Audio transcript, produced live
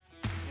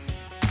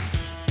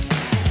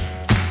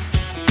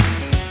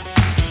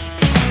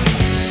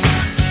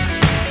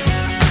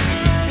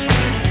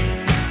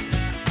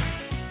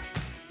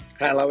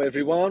Hello,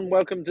 everyone.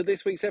 Welcome to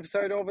this week's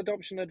episode of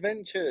Adoption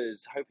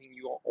Adventures. Hoping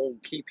you are all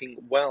keeping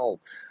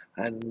well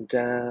and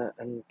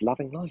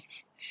loving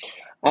life.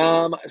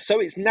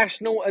 So it's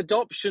National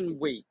Adoption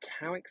Week.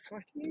 How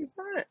exciting is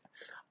that?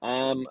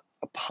 A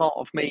part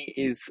of me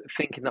is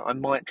thinking that I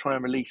might try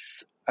and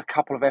release a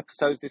couple of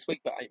episodes this week,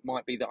 but it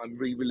might be that I'm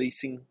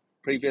re-releasing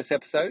previous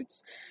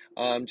episodes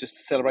just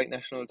to celebrate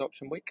National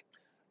Adoption Week.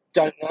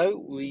 Don't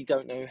know. We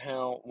don't know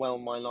how well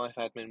my life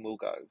admin will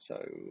go.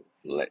 So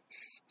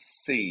let's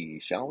see,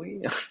 shall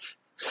we?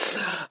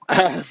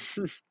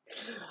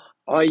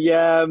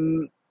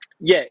 um,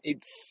 yeah,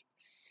 it's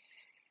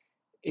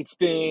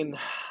been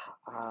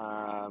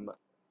a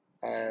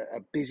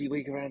busy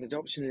week around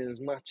adoption in as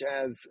much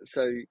as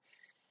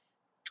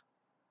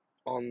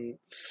on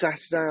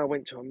Saturday I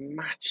went to a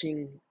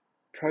matching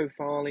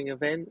profiling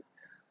event.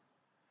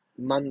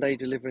 Monday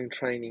delivering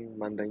training.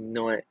 Monday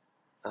night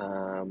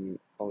I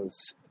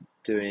was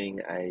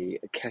doing a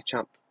catch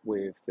up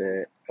with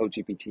the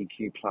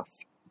LGBTQ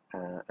plus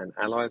and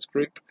allies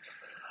group,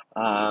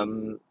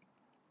 and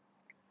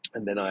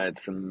then I had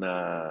some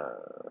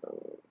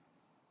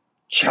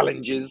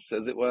challenges,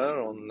 as it were,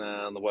 on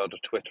the world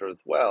of Twitter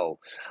as well.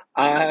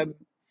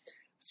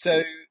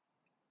 So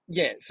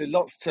yeah, so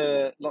lots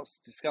to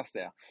discuss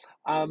there.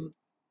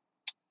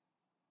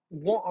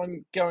 What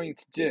I'm going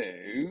to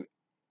do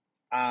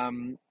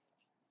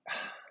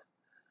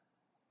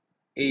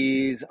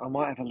is I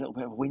might have a little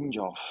bit of a whinge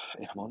off,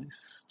 if I'm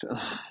honest.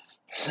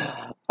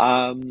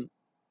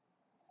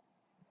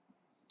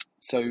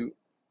 So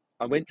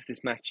I went to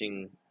this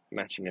matching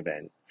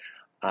event,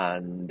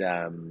 and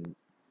I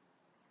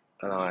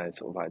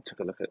took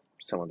a look at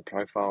some of the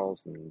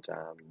profiles and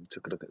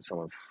took a look at some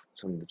of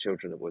the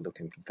children that were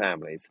looking for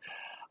families.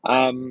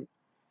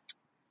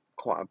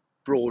 Quite a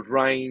broad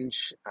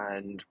range,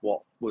 and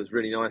what was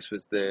really nice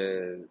was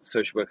the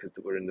social workers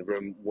that were in the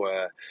room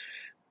were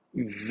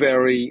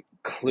very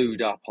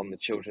clued up on the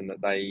children that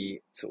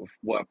they sort of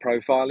were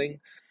profiling,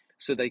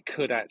 so they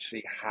could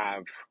actually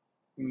have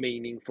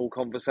meaningful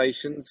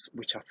conversations,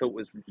 which I thought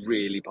was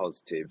really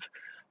positive.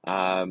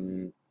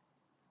 That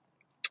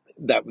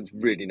was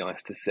really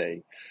nice to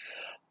see.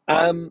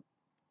 There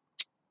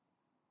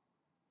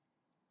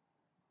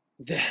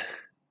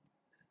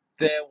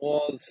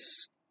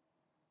was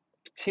a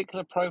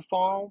particular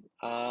profile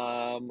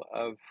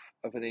of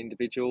an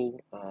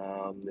individual,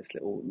 this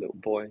little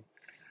boy,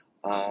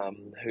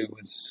 who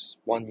was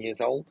 1 year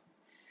old.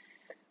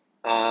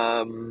 He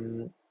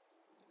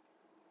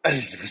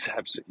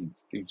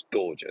was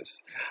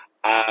gorgeous.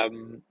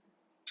 But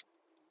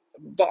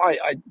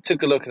I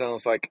took a look and I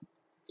was like,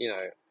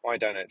 I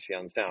don't actually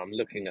understand. I'm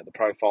looking at the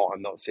profile.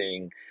 I'm not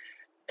seeing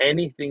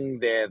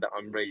anything there that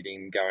I'm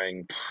reading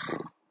going,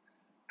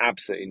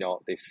 absolutely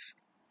not. This,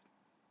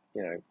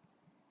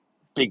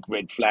 big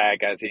red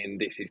flag, as in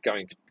this is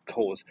going to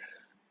cause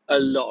a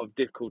lot of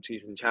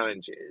difficulties and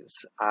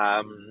challenges.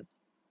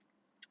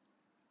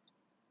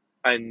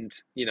 And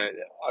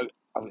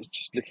I was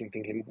just looking,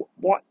 thinking,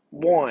 why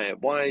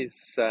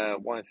is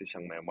this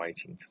young man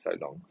waiting for so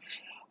long?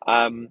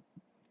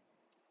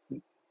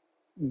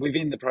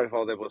 Within the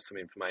profile, there was some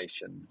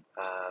information.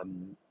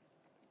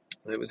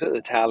 It was at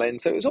the tail end,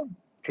 so it was all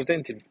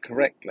presented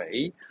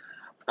correctly.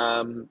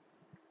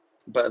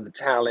 But at the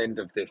tail end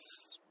of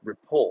this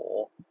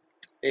report,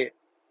 it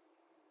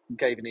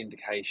gave an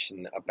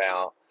indication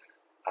about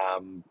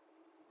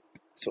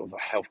sort of a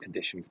health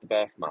condition for the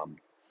birth mum.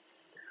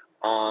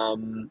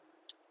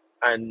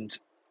 And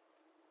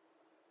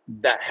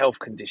that health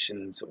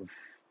condition sort of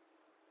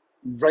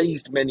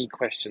raised many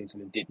questions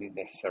and didn't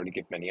necessarily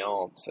give many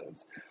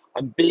answers.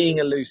 I'm being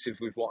elusive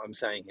with what I'm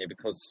saying here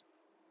because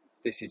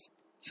this is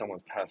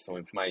someone's personal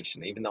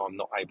information. Even though I'm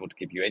not able to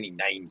give you any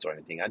names or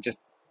anything,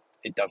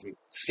 it doesn't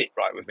sit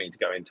right with me to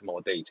go into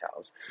more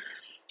details.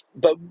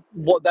 But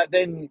what that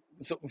then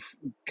sort of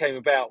came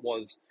about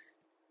was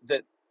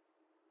that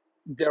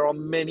there are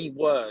many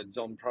words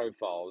on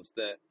profiles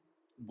that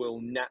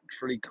will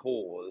naturally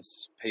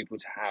cause people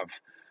to have,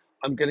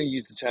 I'm going to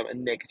use the term, a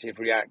negative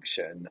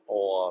reaction,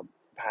 or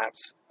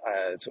perhaps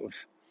sort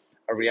of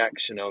a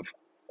reaction of,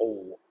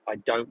 oh, I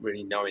don't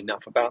really know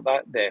enough about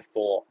that,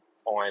 therefore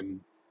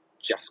I'm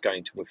just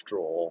going to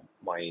withdraw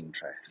my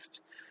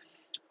interest.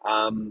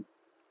 And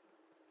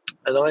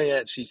I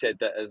actually said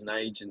that as an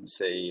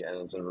agency and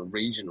as a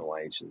regional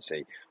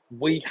agency,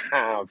 we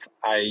have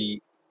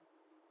a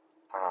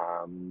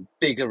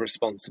bigger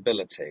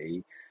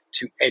responsibility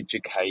to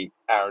educate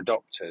our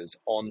adopters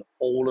on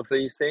all of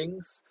these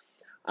things,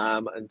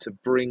 and to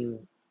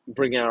bring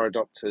our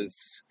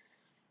adopters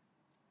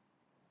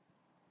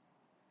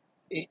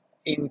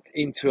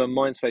into a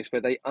mind space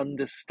where they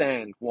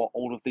understand what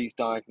all of these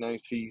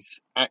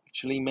diagnoses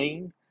actually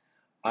mean.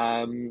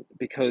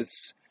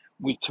 Because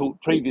we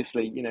talked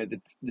previously, the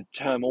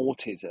term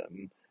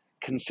autism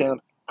can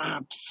sound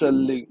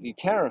absolutely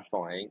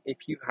terrifying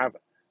if you have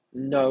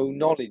no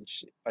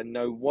knowledge and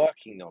no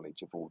working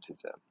knowledge of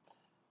autism.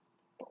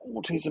 But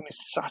autism is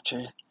such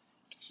a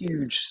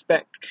huge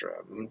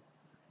spectrum,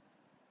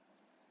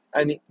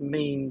 and it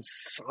means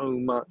so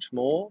much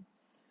more.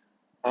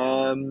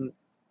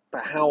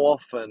 But how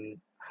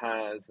often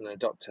has a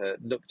doctor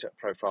looked at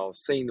profiles,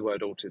 seen the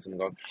word autism, and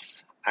gone,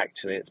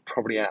 actually, it's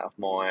probably out of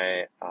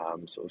my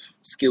sort of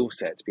skill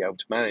set to be able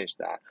to manage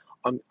that.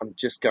 I'm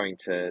just going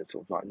to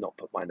sort of like not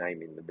put my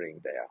name in the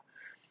ring there.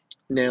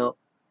 Now,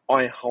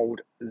 I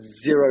hold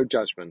zero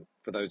judgment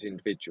for those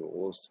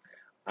individuals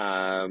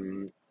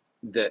that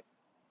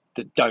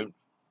don't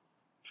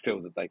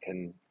feel that they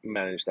can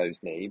manage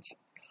those needs.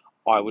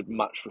 I would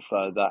much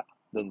prefer that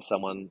than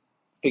someone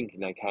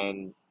thinking they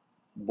can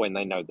when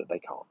they know that they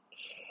can't.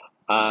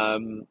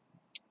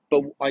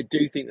 But I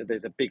do think that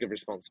there's a bigger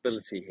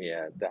responsibility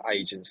here that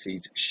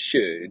agencies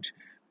should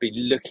be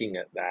looking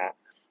at that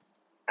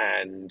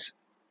and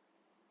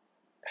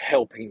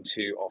helping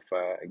to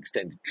offer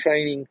extended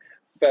training,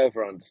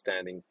 further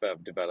understanding,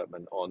 further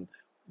development on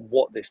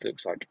what this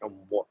looks like and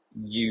what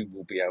you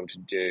will be able to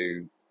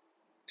do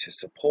to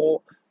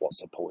support, what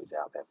support is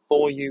out there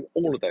for you,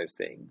 all of those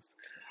things.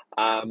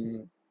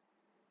 So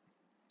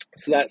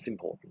that's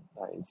important.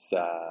 That is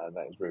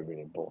really,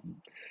 really important.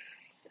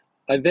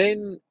 I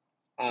then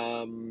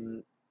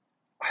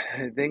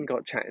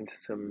got chatting to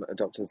some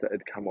adopters that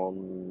had come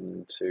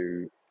on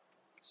to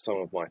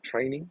some of my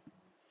training,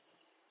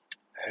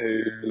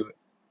 who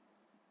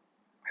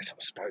I sort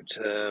of spoke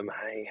to them.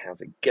 Hey,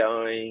 how's it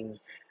going?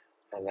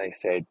 And they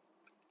said,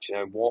 do you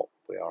know what?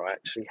 We are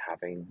actually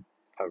having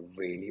a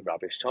really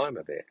rubbish time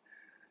of it.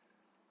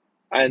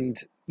 And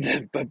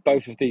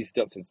both of these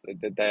adopters,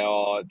 they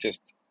are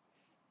just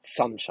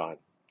sunshine,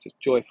 just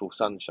joyful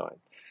sunshine.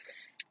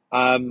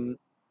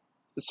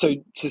 So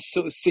to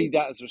sort of see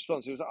that as a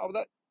response, it was like, oh,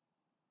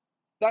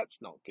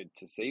 that's not good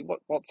to see.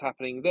 What's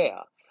happening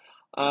there?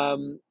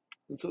 And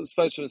sort of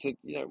spoke to them and said,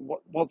 you know,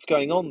 what's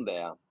going on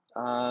there?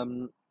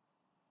 And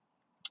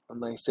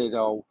they said,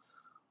 oh,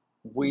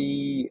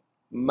 we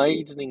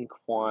made an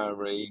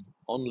inquiry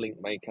on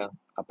Linkmaker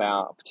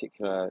about a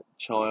particular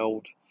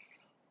child,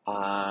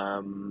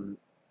 and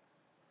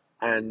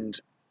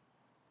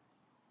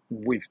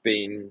we've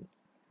been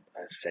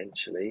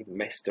essentially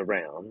messed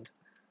around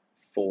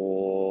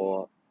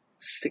for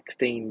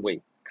 16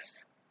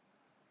 weeks,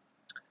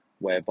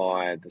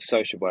 whereby the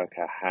social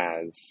worker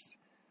has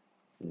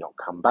not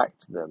come back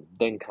to them,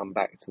 then come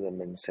back to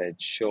them and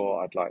said,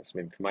 sure, I'd like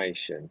some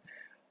information,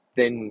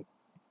 then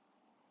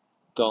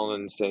gone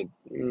and said,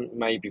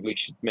 maybe we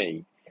should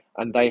meet.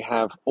 And they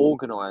have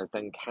organised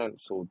and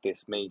cancelled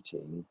this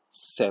meeting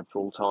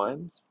several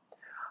times.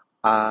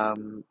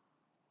 And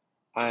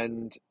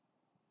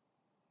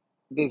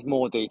there's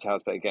more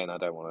details, but again, I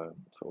don't want to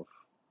sort of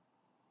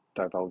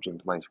divulge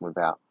information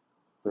without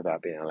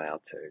being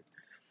allowed to.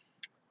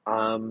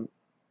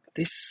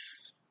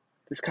 This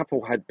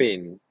couple had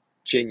been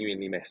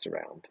genuinely messed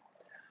around,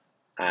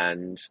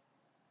 and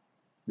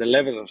the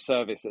level of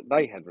service that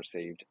they had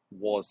received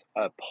was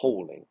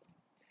appalling.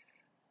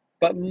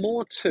 But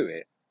more to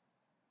it,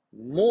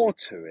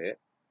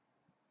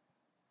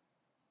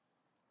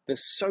 the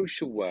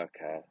social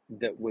worker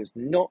that was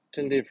not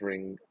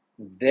delivering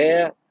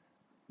their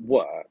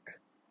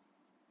work,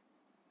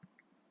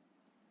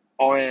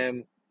 I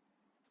am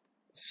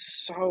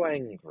so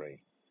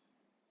angry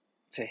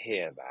to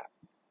hear that,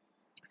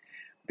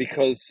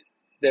 because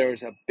there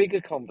is a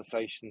bigger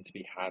conversation to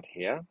be had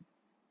here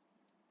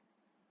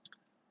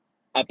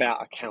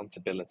about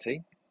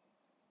accountability.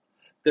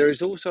 There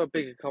is also a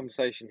bigger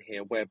conversation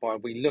here whereby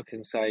we look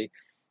and say,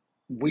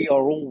 we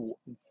are all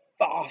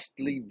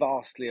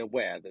vastly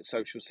aware that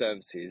social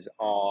services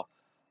are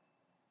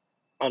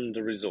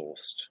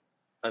under-resourced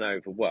and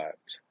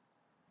overworked.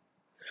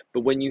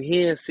 But when you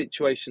hear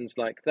situations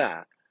like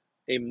that,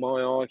 in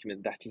my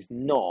argument, that is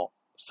not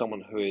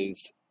someone who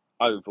is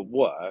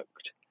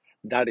overworked.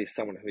 That is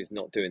someone who is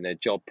not doing their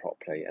job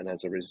properly. And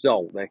as a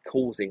result, they're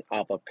causing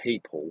other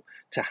people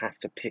to have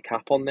to pick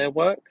up on their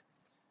work.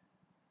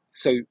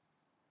 So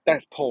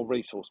that's poor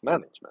resource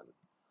management.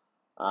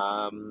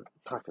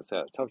 Like I said,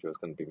 I told you I was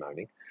going to be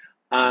moaning.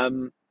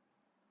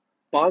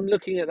 But I'm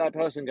looking at that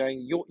person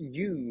going,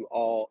 you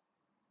are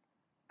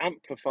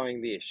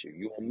amplifying the issue.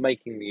 You are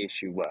making the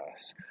issue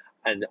worse.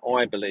 And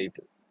I believe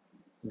that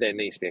there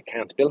needs to be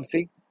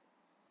accountability.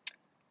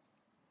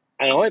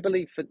 And I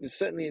believe,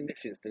 certainly in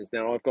this instance,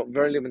 now I've got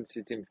very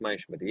limited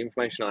information, but the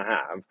information I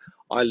have,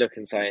 I look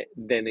and say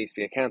there needs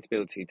to be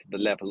accountability to the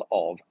level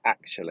of,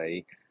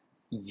 actually,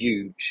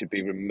 you should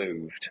be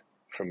removed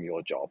from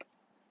your job,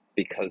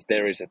 because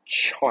there is a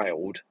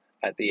child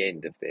at the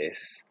end of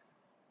this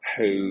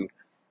who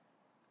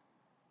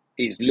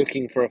is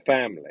looking for a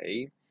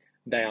family.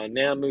 They are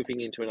now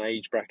moving into an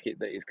age bracket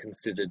that is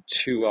considered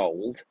too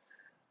old,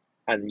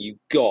 and you've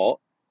got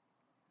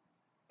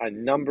a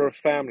number of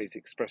families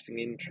expressing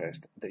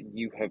interest that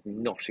you have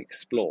not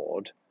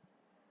explored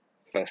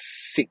for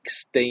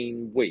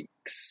 16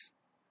 weeks.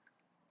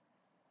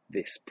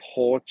 This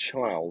poor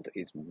child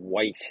is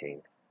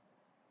waiting,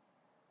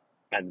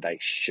 and they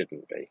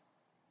shouldn't be.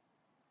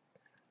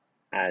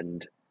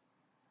 And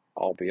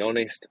I'll be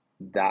honest,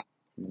 that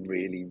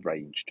really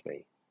raged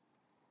me,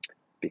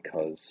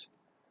 because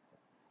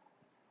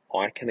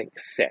I can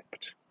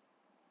accept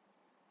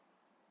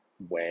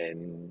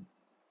when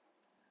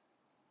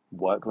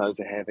workloads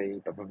are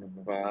heavy, blah, blah, blah,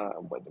 blah, blah,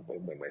 and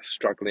when we're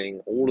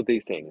struggling, all of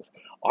these things,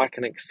 I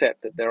can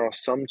accept that there are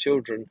some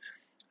children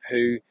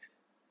who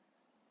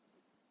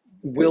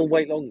will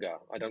wait longer.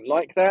 I don't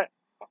like that,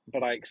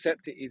 but I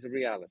accept it is a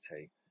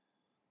reality.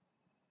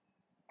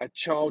 A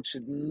child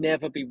should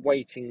never be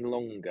waiting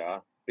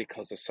longer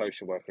because a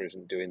social worker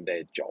isn't doing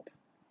their job.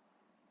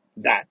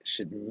 That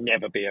should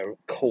never be a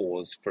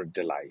cause for a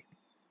delay.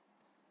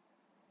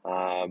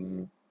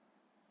 And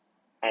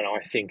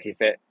I think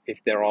if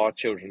there are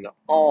children that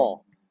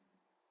are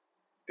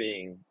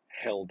being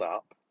held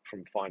up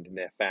from finding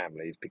their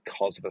families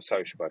because of a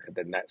social worker,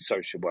 then that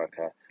social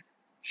worker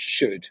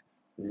should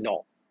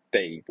not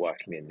be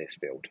working in this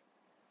field.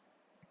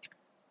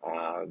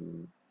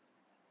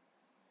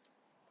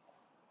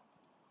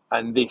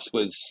 And this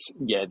was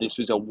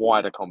a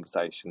wider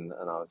conversation,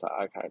 and I was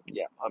like, okay,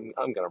 yeah, I'm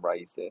going to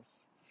raise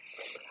this.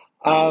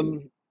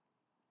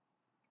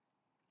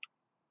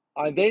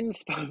 I then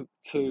spoke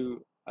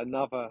to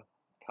another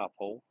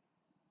couple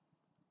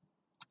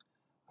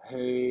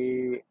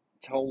who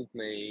told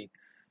me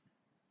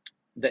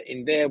that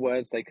in their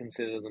words they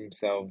consider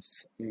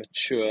themselves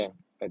mature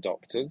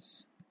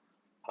adopters.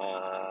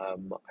 I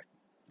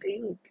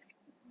think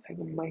they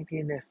were maybe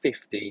in their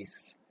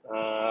 50s.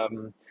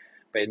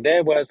 But in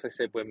their words, they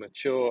said, we're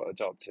mature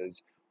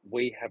adopters.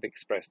 We have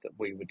expressed that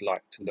we would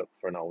like to look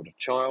for an older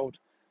child,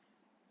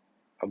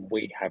 and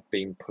we have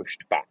been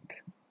pushed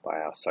back by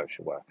our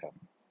social worker.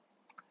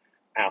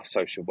 Our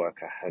social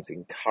worker has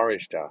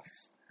encouraged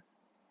us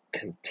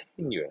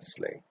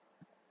continuously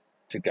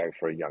to go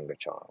for a younger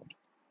child.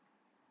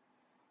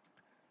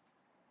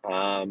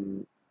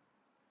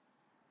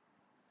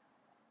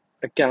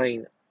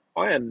 Again,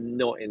 I am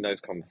not in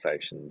those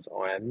conversations.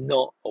 I am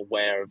not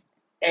aware of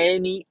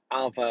any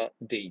other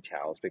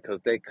details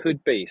because there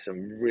could be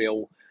some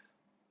real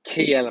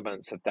key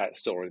elements of that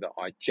story that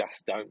I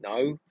just don't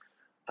know,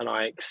 and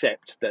I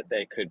accept that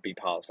there could be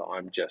parts that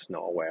I'm just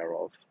not aware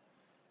of.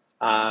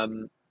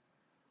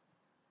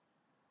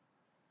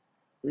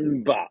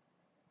 But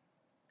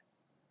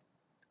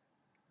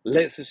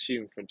let's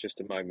assume for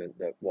just a moment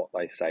that what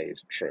they say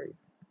is true,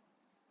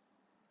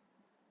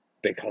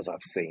 because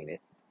I've seen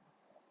it.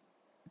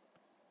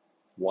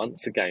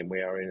 Once again,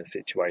 we are in a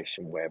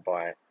situation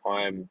whereby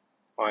I'm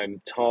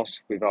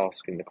tasked with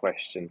asking the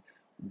question,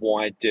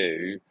 why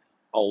do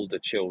older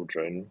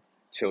children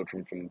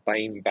from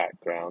BAME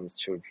backgrounds,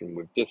 children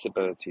with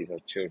disabilities, or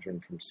children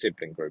from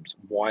sibling groups,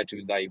 why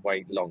do they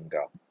wait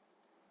longer?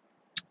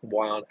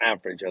 Why on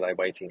average are they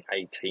waiting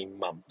 18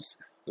 months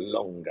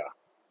longer?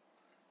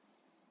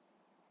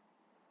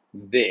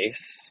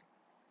 This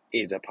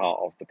is a part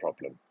of the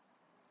problem.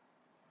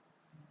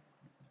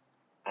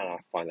 And I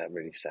find that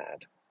really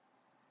sad.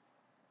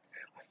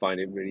 I find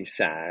it really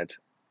sad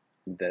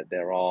that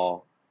there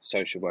are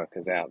social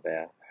workers out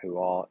there who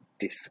are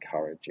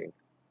discouraging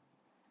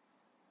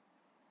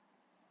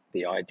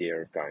the idea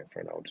of going for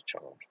an older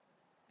child.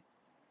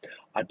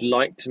 I'd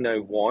like to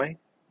know why.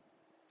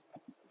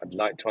 I'd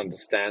like to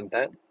understand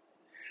that.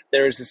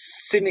 There is a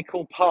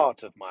cynical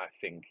part of my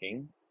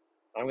thinking.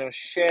 I'm going to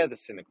share the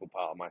cynical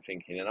part of my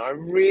thinking, and I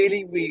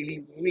really,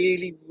 really,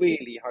 really,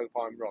 really hope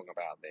I'm wrong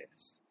about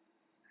this.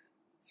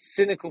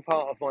 Cynical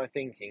part of my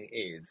thinking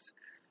is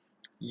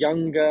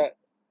younger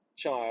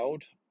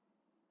child,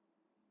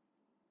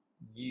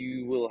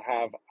 you will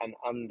have an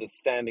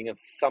understanding of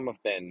some of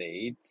their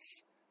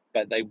needs,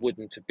 but they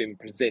wouldn't have been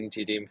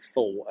presented in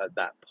full at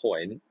that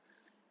point.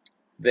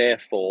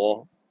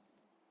 Therefore,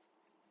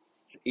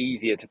 it's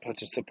easier to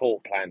put a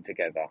support plan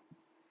together.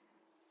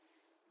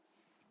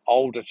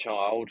 Older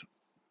child,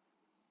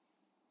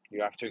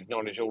 you have to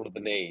acknowledge all of the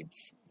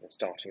needs. You're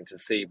starting to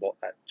see what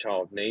that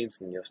child needs,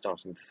 and you're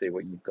starting to see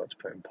what you've got to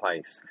put in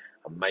place.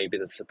 And maybe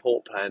the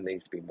support plan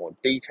needs to be more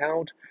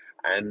detailed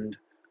and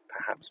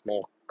perhaps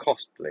more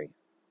costly.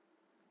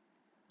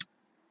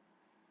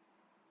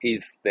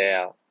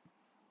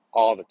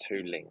 Are the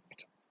two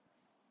linked?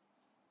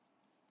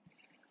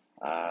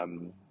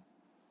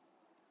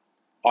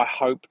 I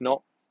hope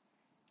not.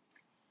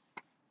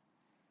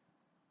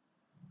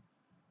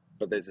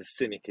 But there's a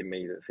cynic in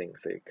me that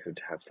thinks it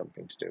could have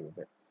something to do with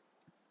it,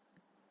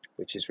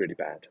 which is really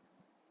bad.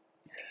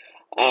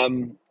 I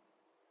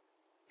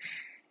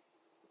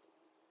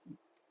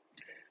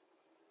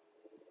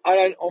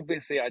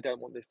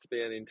don't want this to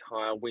be an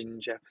entire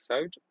whinge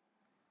episode,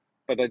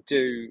 but I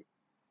do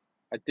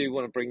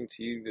want to bring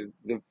to you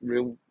the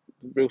real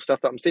stuff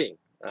that I'm seeing.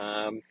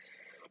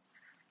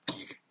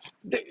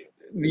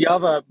 The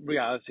other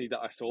reality that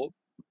I saw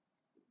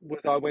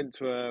was I went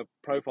to a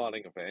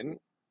profiling event,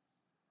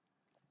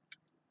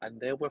 and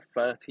there were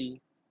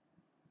 30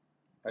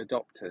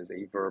 adopters,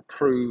 either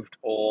approved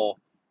or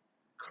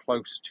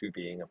close to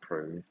being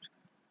approved,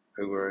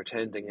 who were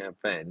attending an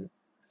event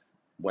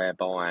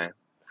whereby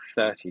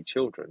 30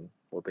 children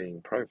were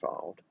being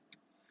profiled.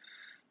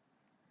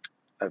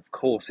 Of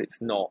course, it's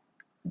not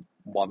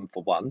one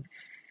for one,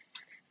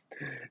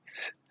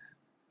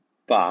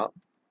 but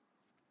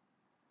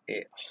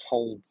it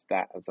holds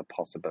that as a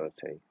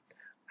possibility.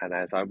 And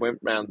as I went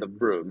round the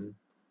room,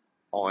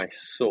 I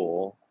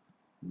saw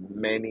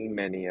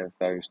many of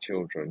those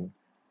children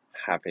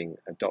having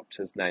a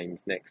doctor's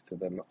names next to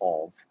them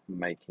of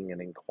making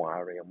an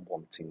inquiry and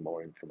wanting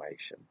more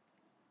information.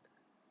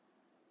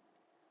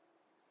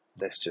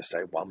 Let's just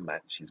say one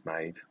match is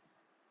made.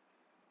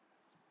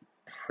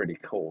 Pretty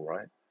cool,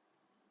 right?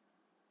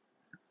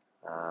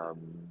 I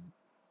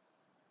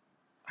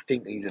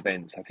think these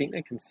events, I think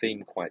they can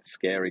seem quite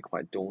scary,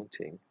 quite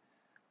daunting,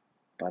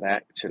 but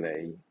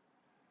actually,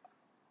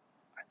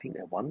 I think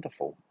they're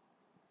wonderful.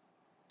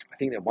 I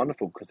think they're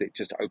wonderful because it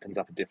just opens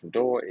up a different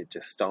door. It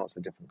just starts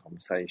a different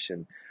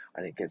conversation,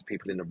 and it gets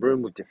people in a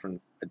room with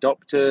different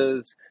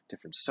adopters,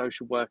 different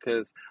social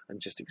workers, and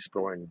just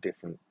exploring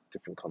different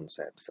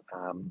concepts.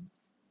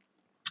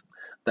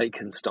 They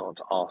can start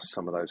to ask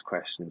some of those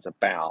questions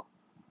about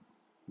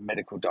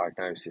medical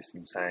diagnosis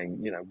and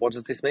saying, what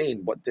does this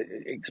mean?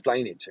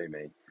 Explain it to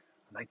me, and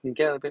they can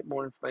get a bit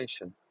more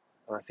information.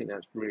 And I think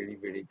that's really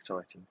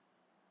exciting.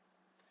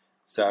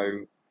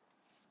 So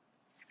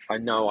I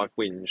know I've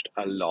whinged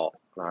a lot,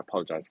 and I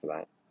apologise for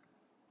that.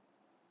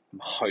 I'm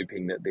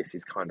hoping that this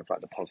is kind of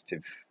like the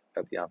positive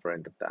at the other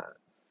end of that.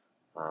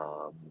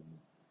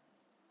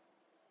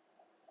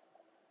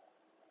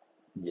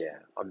 Yeah,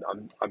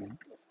 I'm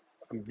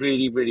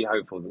really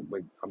hopeful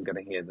that I'm going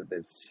to hear that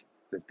there's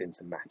been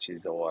some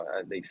matches or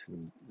at least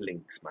some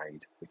links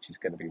made, which is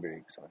going to be really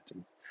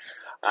exciting.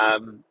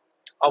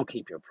 I'll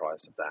keep you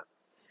apprised of that.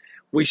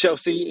 We shall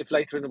see if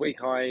later in the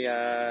week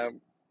I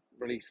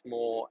release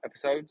more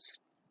episodes.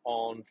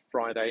 On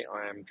Friday,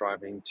 I am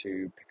driving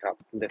to pick up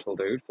Little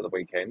Dude for the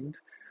weekend,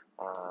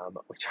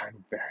 which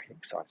I'm very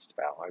excited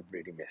about. I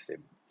really miss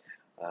him.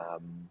 I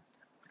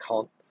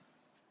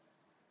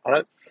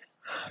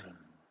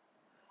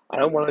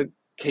don't want to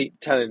keep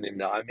telling him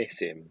that I miss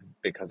him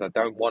because I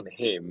don't want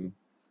him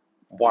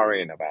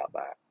worrying about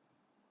that.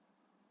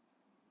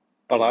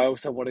 But I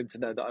also want him to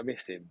know that I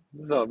miss him.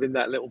 So I'm in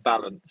that little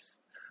balance.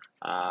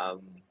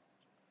 But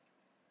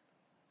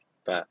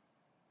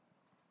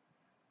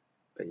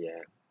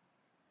yeah,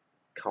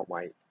 can't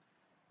wait.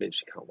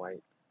 Literally can't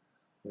wait.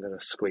 I'm going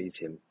to squeeze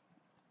him.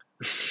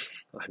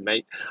 I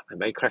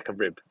may crack a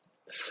rib.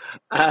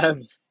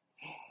 But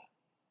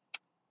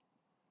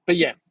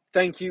yeah,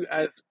 thank you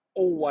as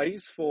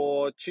always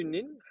for tuning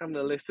in, having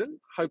a listen.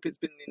 Hope it's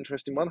been an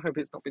interesting one. Hope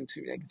it's not been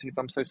too negative.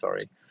 I'm so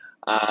sorry.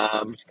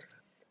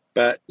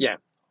 But yeah,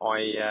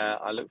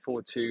 I look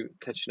forward to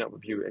catching up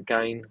with you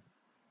again,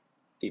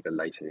 either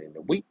later in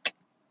the week,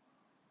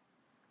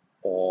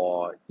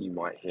 or you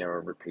might hear a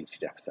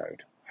repeated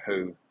episode.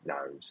 Who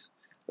knows?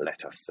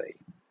 Let us see.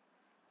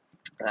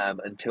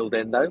 Until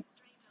then, though.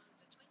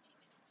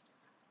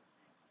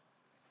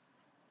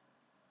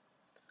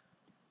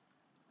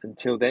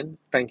 Until then,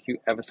 thank you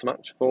ever so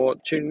much for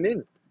tuning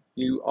in.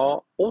 You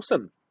are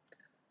awesome.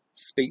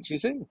 Speak to you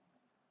soon.